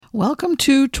Welcome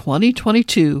to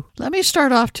 2022. Let me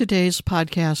start off today's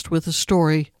podcast with a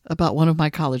story about one of my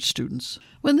college students.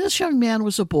 When this young man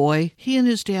was a boy, he and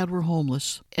his dad were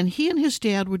homeless, and he and his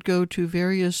dad would go to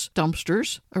various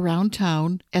dumpsters around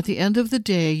town at the end of the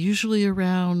day, usually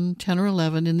around 10 or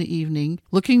 11 in the evening,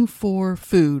 looking for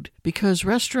food, because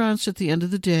restaurants at the end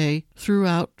of the day threw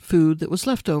out food that was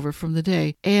left over from the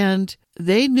day. And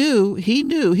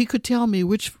he could tell me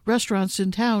which restaurants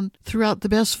in town threw out the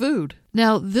best food.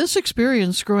 Now, this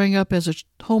experience growing up as a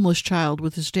homeless child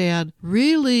with his dad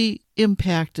really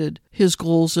impacted his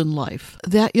goals in life.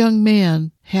 That young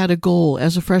man had a goal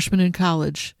as a freshman in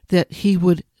college that he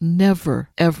would never,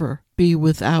 ever be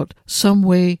without some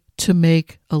way to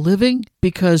make a living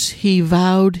because he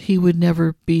vowed he would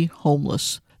never be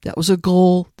homeless. That was a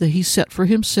goal that he set for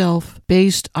himself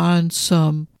based on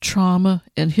some trauma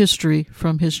and history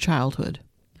from his childhood.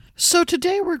 So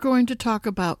today we're going to talk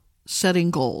about setting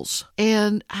goals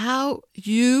and how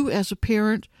you as a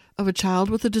parent of a child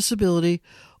with a disability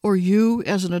or you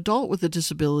as an adult with a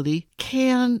disability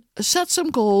can set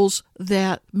some goals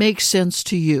that make sense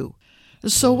to you.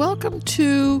 So welcome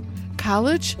to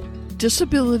College,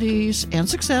 Disabilities, and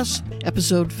Success,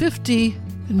 episode 50,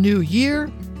 New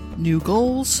Year, New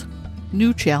Goals,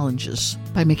 New Challenges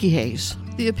by Mickey Hayes.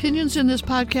 The opinions in this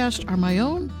podcast are my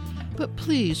own, but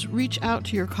please reach out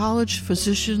to your college,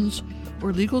 physicians,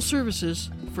 or legal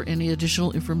services for any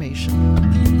additional information.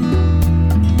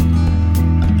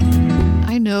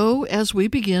 I know as we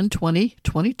begin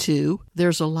 2022,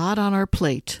 there's a lot on our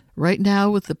plate. Right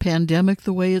now with the pandemic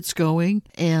the way it's going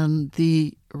and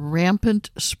the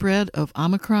rampant spread of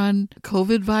Omicron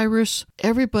COVID virus,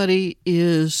 everybody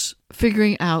is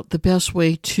figuring out the best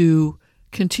way to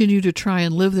continue to try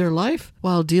and live their life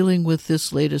while dealing with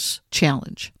this latest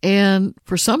challenge. And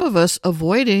for some of us,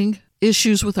 avoiding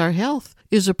issues with our health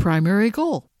is a primary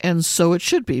goal. And so it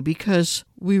should be, because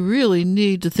we really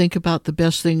need to think about the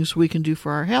best things we can do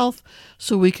for our health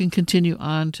so we can continue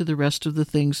on to the rest of the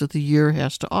things that the year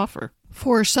has to offer.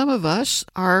 For some of us,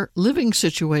 our living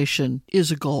situation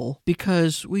is a goal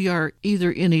because we are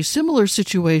either in a similar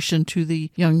situation to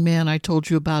the young man I told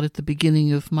you about at the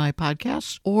beginning of my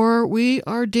podcast, or we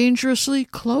are dangerously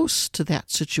close to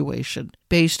that situation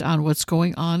based on what's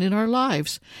going on in our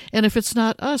lives. And if it's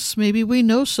not us, maybe we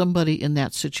know somebody in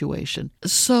that situation.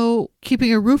 So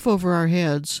keeping a roof over our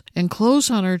heads and clothes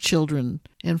on our children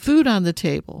and food on the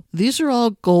table, these are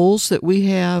all goals that we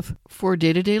have for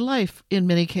day-to-day life in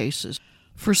many cases.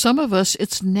 For some of us,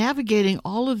 it's navigating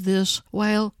all of this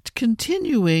while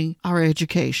continuing our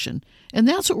education. And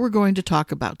that's what we're going to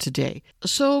talk about today.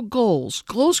 So goals.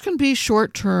 Goals can be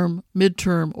short-term,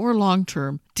 mid-term, or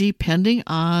long-term, depending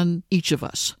on each of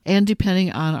us and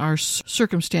depending on our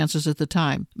circumstances at the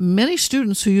time. Many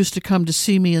students who used to come to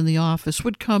see me in the office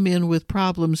would come in with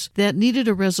problems that needed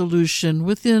a resolution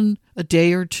within a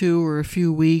day or two or a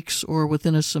few weeks or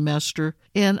within a semester.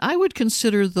 And I would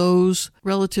consider those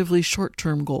relatively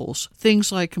short-term goals.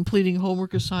 Things like completing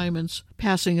homework assignments,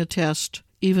 passing a test,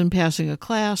 even passing a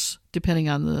class, depending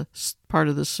on the part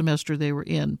of the semester they were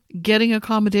in. Getting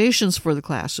accommodations for the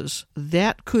classes.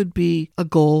 That could be a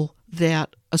goal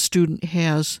that a student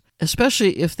has,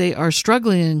 especially if they are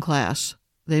struggling in class.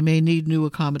 They may need new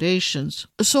accommodations.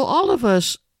 So all of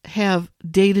us have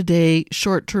day-to-day,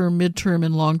 short-term, mid-term,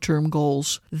 and long-term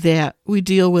goals that we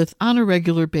deal with on a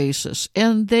regular basis,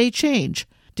 and they change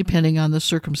depending on the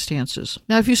circumstances.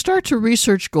 Now, if you start to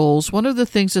research goals, one of the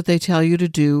things that they tell you to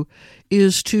do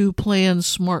is to plan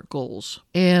SMART goals.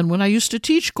 And when I used to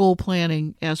teach goal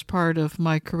planning as part of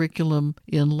my curriculum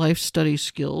in life study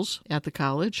skills at the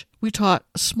college, we taught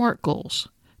SMART goals.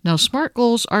 Now, SMART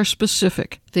goals are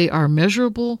specific. They are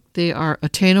measurable, they are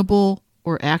attainable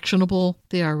or actionable,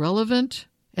 they are relevant,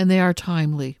 and they are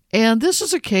timely. And this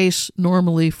is a case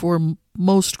normally for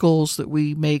most goals that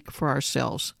we make for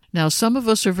ourselves. Now, some of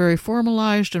us are very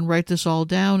formalized and write this all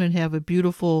down and have a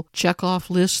beautiful check-off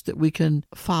list that we can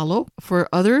follow. For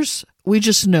others, we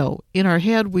just know. In our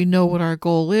head, we know what our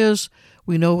goal is.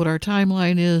 We know what our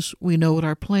timeline is, we know what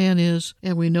our plan is,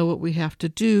 and we know what we have to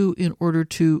do in order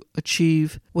to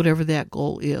achieve whatever that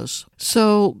goal is.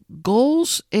 So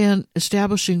goals and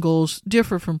establishing goals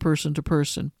differ from person to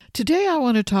person. Today I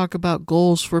want to talk about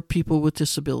goals for people with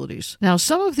disabilities. Now,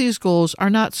 some of these goals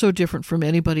are not so different from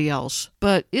anybody else,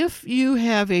 but if you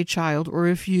have a child or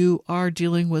if you are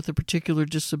dealing with a particular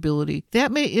disability,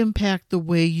 that may impact the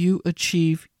way you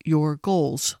achieve your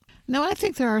goals. Now, I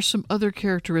think there are some other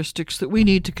characteristics that we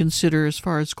need to consider as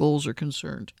far as goals are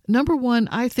concerned. Number one,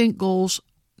 I think goals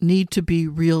need to be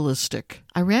realistic.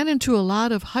 I ran into a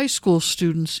lot of high school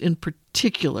students in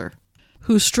particular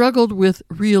who struggled with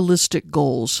realistic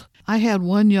goals. I had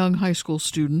one young high school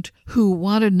student who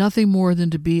wanted nothing more than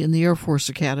to be in the Air Force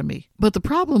Academy. But the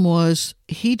problem was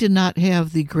he did not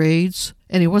have the grades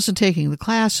and he wasn't taking the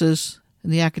classes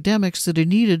and the academics that he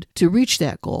needed to reach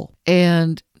that goal.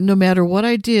 And no matter what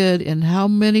I did and how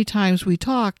many times we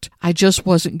talked, I just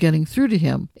wasn't getting through to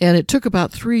him. And it took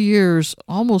about 3 years,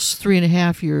 almost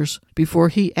 3.5 years, before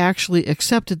he actually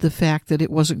accepted the fact that it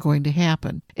wasn't going to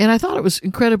happen. And I thought it was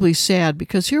incredibly sad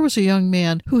because here was a young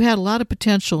man who had a lot of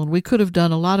potential and we could have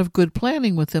done a lot of good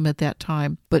planning with him at that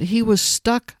time, but he was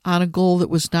stuck on a goal that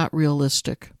was not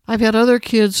realistic. I've had other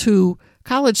kids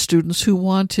college students who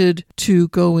wanted to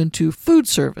go into food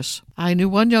service. I knew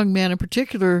one young man in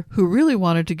particular who really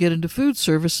wanted to get into food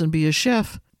service and be a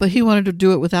chef, but he wanted to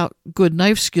do it without good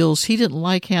knife skills. He didn't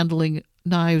like handling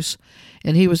knives,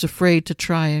 and he was afraid to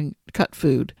try and cut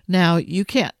food. Now, you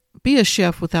can't be a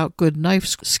chef without good knife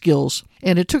skills,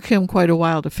 and it took him quite a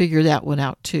while to figure that one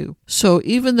out too. So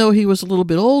even though he was a little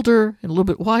bit older and a little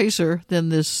bit wiser than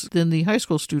the high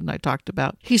school student I talked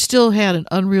about, he still had an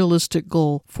unrealistic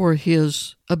goal for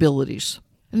his abilities.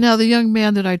 Now, the young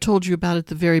man that I told you about at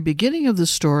the very beginning of the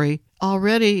story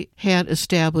already had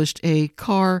established a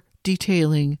car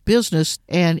detailing business,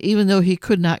 and even though he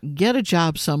could not get a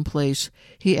job someplace,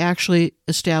 he actually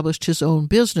established his own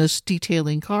business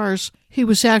detailing cars. He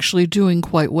was actually doing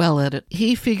quite well at it.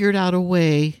 He figured out a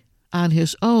way on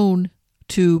his own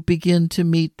to begin to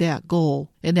meet that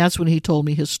goal, and that's when he told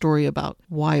me his story about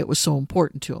why it was so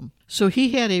important to him. So he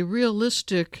had a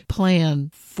realistic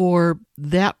plan for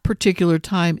that particular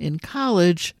time in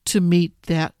college to meet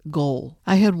that goal.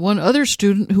 I had one other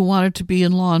student who wanted to be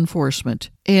in law enforcement,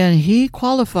 and he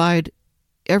qualified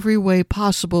every way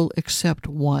possible except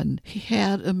one. He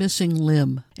had a missing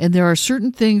limb, and there are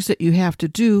certain things that you have to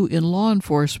do in law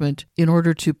enforcement in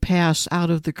order to pass out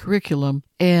of the curriculum,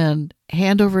 and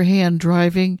hand-over-hand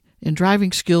driving and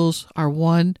driving skills are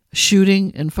one.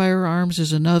 Shooting and firearms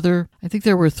is another. I think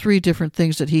there were 3 different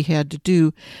things that he had to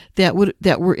do that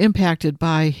were impacted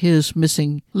by his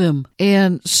missing limb.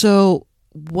 And so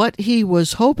what he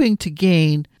was hoping to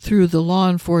gain through the law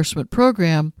enforcement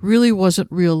program really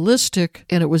wasn't realistic,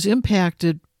 and it was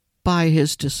impacted by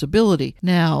his disability.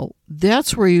 Now,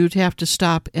 that's where you'd have to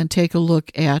stop and take a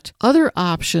look at other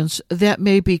options that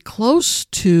may be close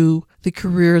to the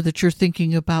career that you're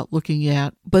thinking about looking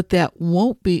at, but that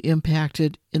won't be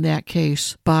impacted in that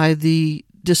case by the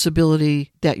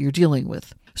disability that you're dealing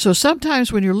with. So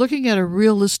sometimes when you're looking at a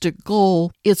realistic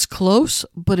goal, it's close,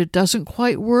 but it doesn't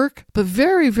quite work. But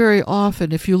very, very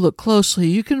often, if you look closely,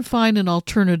 you can find an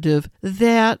alternative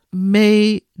that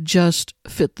may just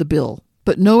fit the bill.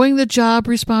 But knowing the job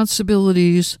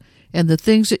responsibilities and the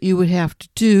things that you would have to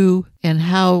do and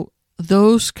how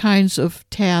those kinds of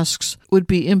tasks would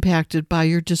be impacted by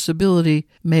your disability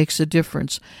makes a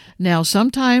difference. Now,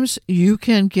 sometimes you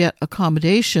can get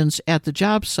accommodations at the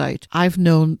job site. I've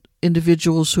known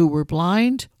individuals who were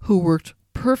blind, who worked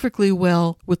perfectly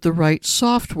well with the right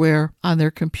software on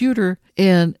their computer,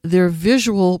 and their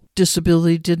visual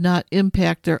disability did not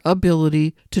impact their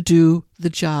ability to do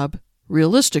the job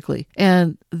realistically.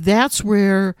 And that's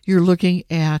where you're looking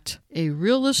at a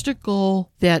realistic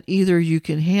goal that either you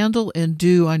can handle and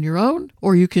do on your own,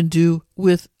 or you can do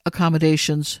with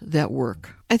accommodations that work.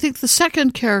 I think the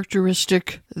second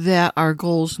characteristic that our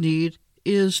goals need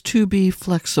is to be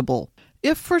flexible.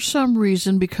 If for some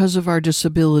reason, because of our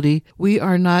disability, we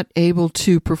are not able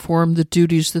to perform the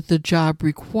duties that the job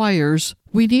requires,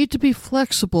 we need to be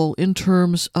flexible in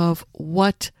terms of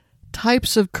what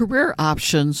types of career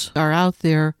options are out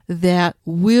there that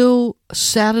will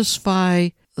satisfy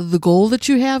the goal that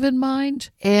you have in mind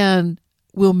and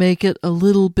will make it a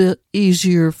little bit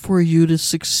easier for you to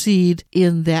succeed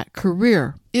in that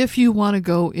career. If you want to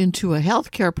go into a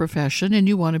healthcare profession and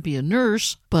you want to be a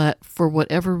nurse, but for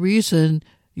whatever reason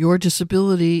your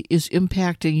disability is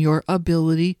impacting your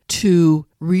ability to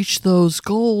reach those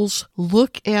goals,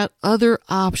 look at other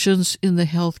options in the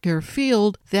healthcare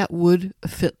field that would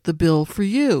fit the bill for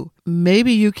you.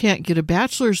 Maybe you can't get a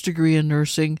bachelor's degree in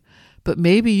nursing, but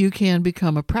maybe you can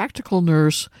become a practical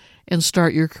nurse and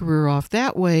start your career off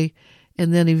that way,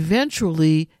 and then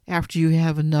eventually, after you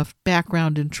have enough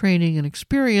background and training and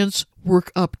experience,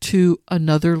 work up to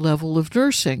another level of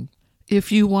nursing.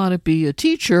 If you want to be a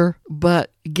teacher,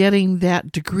 but getting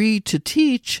that degree to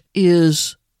teach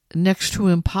is next to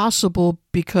impossible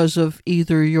because of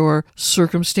either your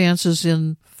circumstances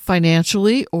in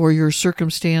financially, or your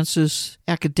circumstances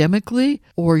academically,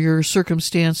 or your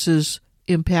circumstances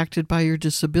impacted by your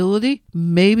disability,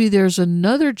 maybe there's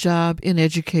another job in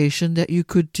education that you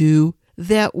could do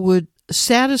that would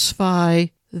satisfy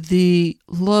the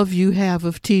love you have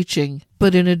of teaching,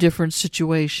 but in a different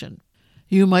situation.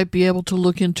 You might be able to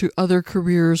look into other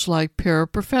careers like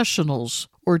paraprofessionals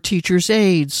or teachers'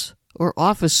 aides or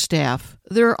office staff.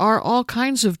 There are all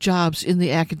kinds of jobs in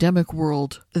the academic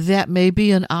world that may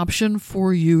be an option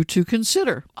for you to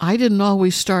consider. I didn't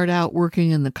always start out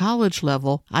working in the college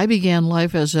level. I began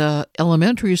life as an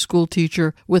elementary school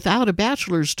teacher without a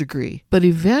bachelor's degree, but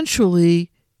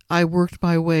eventually I worked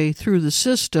my way through the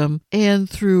system, and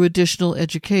through additional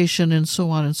education and so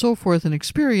on and so forth and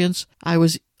experience, I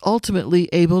was ultimately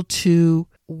able to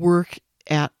work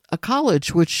at a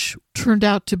college, which turned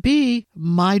out to be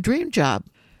my dream job.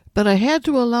 But I had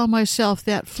to allow myself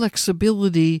that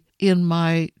flexibility in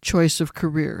my choice of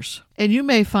careers. And you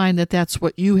may find that that's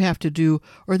what you have to do,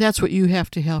 or that's what you have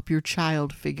to help your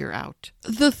child figure out.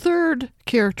 The third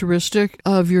characteristic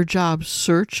of your job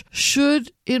search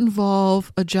should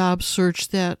involve a job search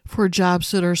for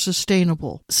jobs that are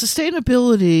sustainable.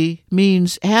 Sustainability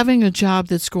means having a job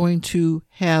that's going to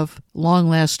have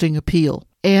long-lasting appeal.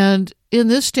 And in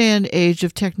this day and age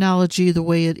of technology the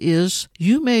way it is,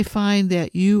 you may find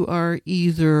that you are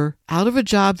either out of a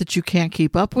job that you can't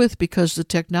keep up with because the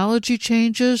technology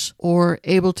changes, or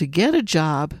able to get a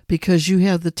job because you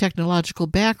have the technological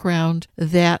background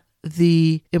that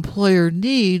the employer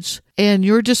needs, and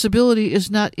your disability is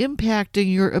not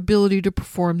impacting your ability to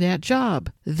perform that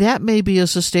job. That may be a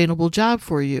sustainable job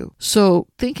for you. So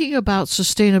thinking about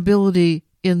sustainability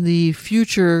in the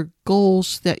future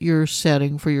goals that you're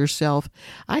setting for yourself,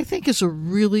 I think is a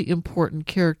really important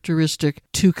characteristic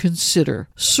to consider.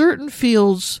 Certain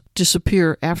fields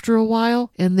disappear after a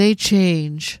while, and they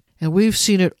change. And we've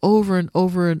seen it over and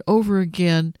over and over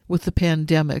again with the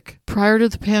pandemic. Prior to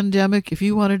the pandemic, if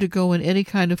you wanted to go in any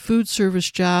kind of food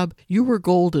service job, you were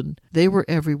golden. They were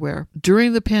everywhere.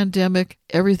 During the pandemic,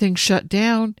 everything shut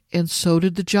down, and so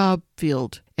did the job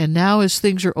field. And now as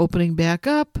things are opening back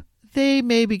up, they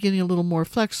may be getting a little more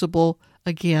flexible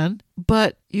again,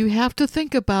 but you have to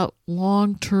think about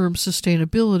long-term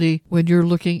sustainability when you're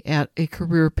looking at a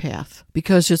career path,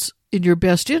 because it's in your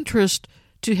best interest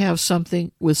to have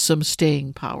something with some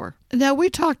staying power. Now, we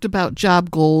talked about job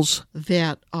goals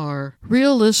that are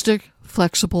realistic,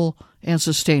 flexible, and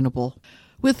sustainable.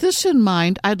 With this in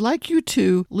mind, I'd like you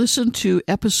to listen to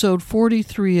episode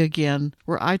 43 again,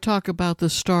 where I talk about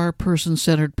the STAR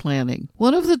person-centered planning.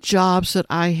 One of the jobs that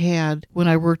I had when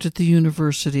I worked at the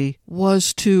university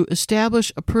was to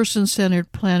establish a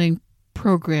person-centered planning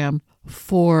program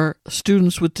for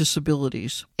students with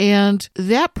disabilities. And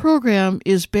that program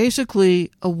is basically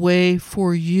a way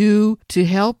for you to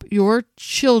help your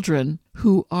children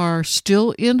who are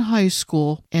still in high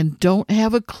school and don't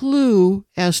have a clue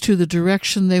as to the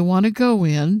direction they want to go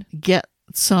in, get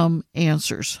some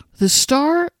answers. The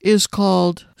STAR is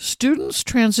called Students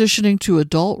Transitioning to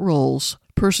Adult Roles,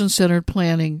 Person-Centered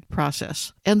Planning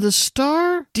Process. And the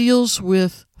STAR deals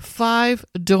with 5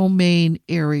 domain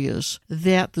areas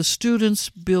that the students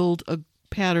build a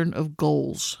pattern of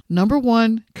goals. Number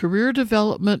 1, career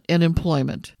development and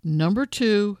employment. Number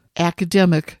 2,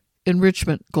 academic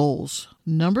enrichment goals.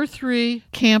 Number 3,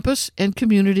 campus and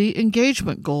community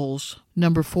engagement goals.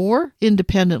 Number 4,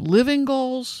 independent living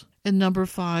goals. And number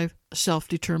 5,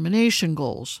 self-determination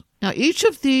goals. Now, each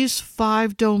of these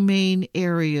 5 domain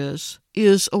areas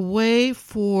is a way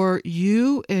for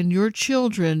you and your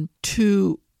children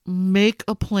to make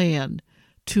a plan,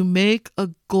 to make a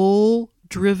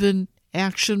goal-driven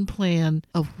action plan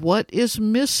of what is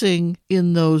missing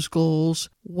in those goals,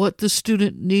 what the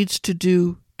student needs to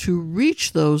do to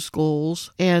reach those goals,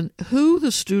 and who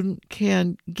the student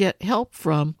can get help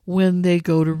from when they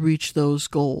go to reach those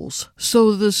goals.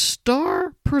 So the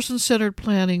STAR person-centered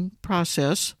planning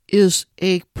process is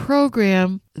a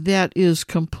program that is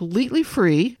completely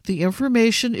free. The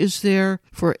information is there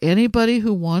for anybody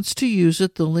who wants to use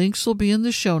it. The links will be in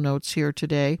the show notes here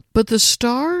today. But the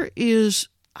STAR is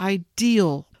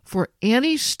ideal for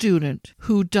any student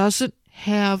who doesn't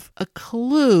have a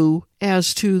clue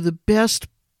as to the best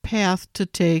path to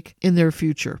take in their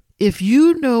future. If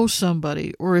you know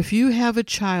somebody, or if you have a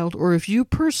child, or if you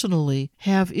personally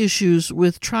have issues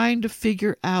with trying to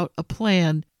figure out a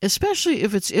plan, especially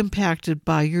if it's impacted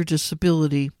by your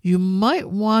disability, you might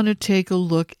want to take a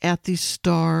look at the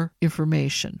STAR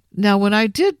information. Now, when I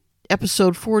did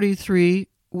episode 43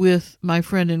 with my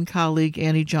friend and colleague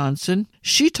Annie Johnson,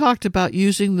 she talked about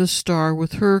using the STAR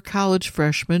with her college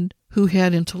freshmen who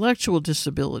had intellectual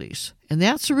disabilities. And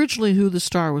that's originally who the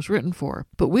STAR was written for.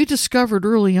 But we discovered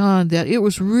early on that it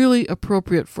was really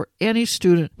appropriate for any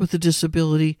student with a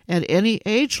disability at any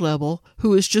age level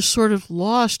who is just sort of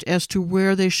lost as to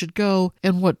where they should go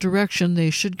and what direction they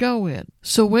should go in.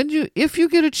 So if you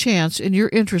get a chance and you're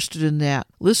interested in that,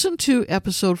 listen to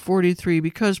episode 43,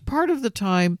 because part of the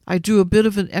time I do a bit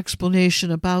of an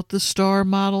explanation about the STAR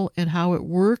model and how it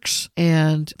works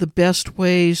and the best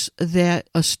ways that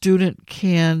a student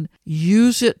can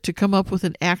use it to come up with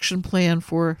an action plan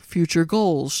for future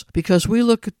goals, because we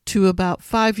look to about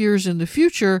 5 years in the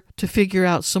future to figure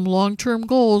out some long-term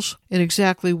goals and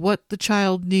exactly what the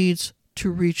child needs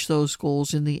to reach those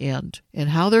goals in the end, and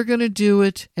how they're going to do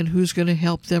it and who's going to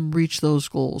help them reach those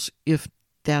goals if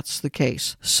that's the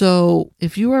case. So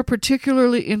if you are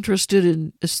particularly interested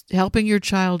in helping your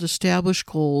child establish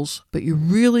goals, but you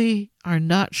really are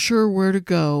not sure where to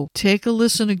go, take a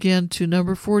listen again to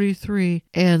number 43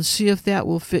 and see if that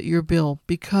will fit your bill,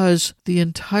 because the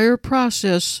entire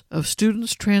process of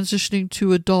students transitioning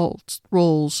to adult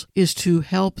roles is to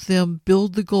help them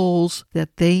build the goals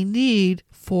that they need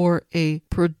for a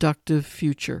productive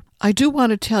future. I do want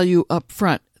to tell you up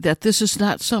front that this is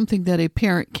not something that a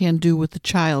parent can do with the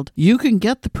child. You can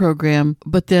get the program,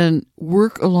 but then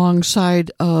work alongside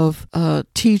of a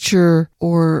teacher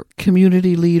or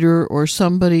community leader or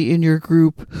somebody in your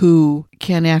group who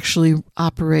can actually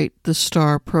operate the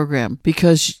STAR program,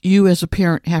 because you as a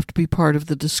parent have to be part of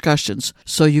the discussions.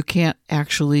 So you can't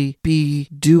actually be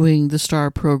doing the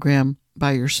STAR program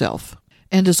by yourself.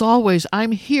 And as always,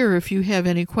 I'm here if you have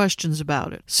any questions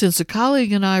about it. Since a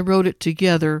colleague and I wrote it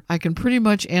together, I can pretty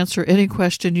much answer any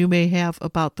question you may have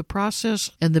about the process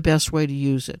and the best way to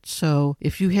use it. So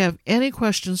if you have any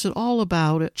questions at all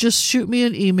about it, just shoot me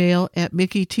an email at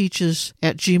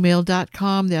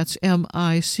mickyteaches@gmail.com. That's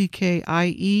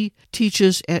MICKIE,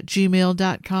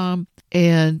 teaches@gmail.com.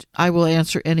 And I will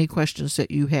answer any questions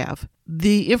that you have.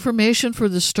 The information for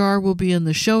the STAR will be in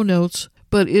the show notes,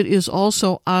 but it is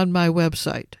also on my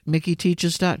website,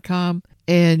 mickyteaches.com,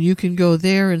 and you can go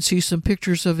there and see some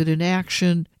pictures of it in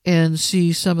action and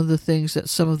see some of the things that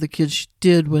some of the kids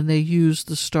did when they used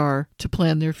the STAR to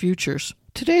plan their futures.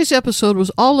 Today's episode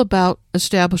was all about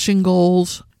establishing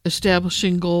goals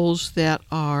that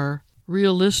are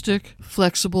realistic,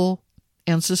 flexible,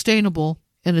 and sustainable,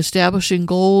 and establishing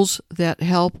goals that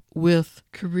help with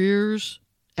careers,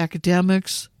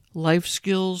 academics, life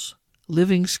skills,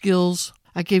 living skills.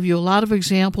 I gave you a lot of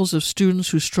examples of students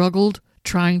who struggled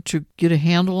trying to get a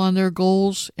handle on their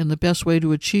goals and the best way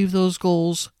to achieve those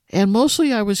goals. And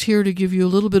mostly I was here to give you a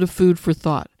little bit of food for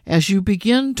thought. As you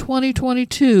begin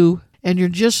 2022 and you're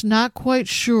just not quite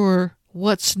sure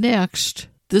what's next,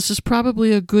 this is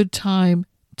probably a good time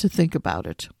to think about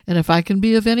it. And if I can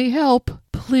be of any help,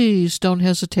 please don't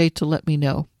hesitate to let me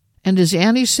know. And as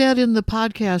Annie said in the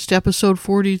podcast, episode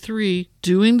 43,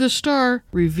 doing the STAR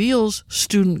reveals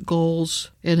student goals,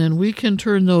 and then we can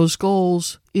turn those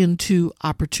goals into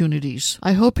opportunities.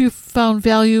 I hope you found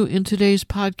value in today's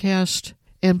podcast,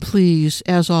 and please,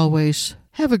 as always,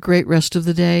 have a great rest of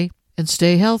the day and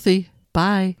stay healthy.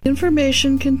 Bye.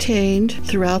 Information contained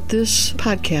throughout this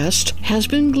podcast has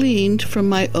been gleaned from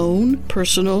my own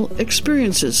personal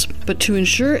experiences, but to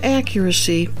ensure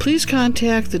accuracy, please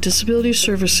contact the Disability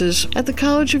Services at the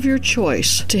college of your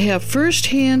choice to have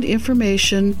first-hand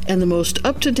information and the most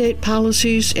up-to-date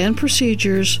policies and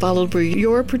procedures followed by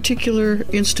your particular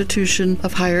institution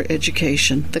of higher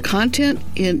education. The content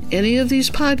in any of these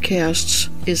podcasts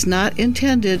is not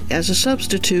intended as a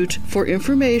substitute for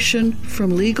information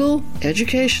from legal,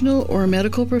 educational, or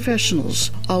medical professionals.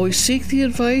 Always seek the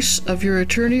advice of your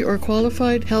attorney or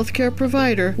qualified healthcare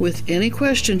provider with any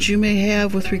questions you may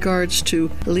have with regards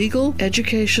to legal,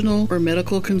 educational, or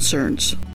medical concerns.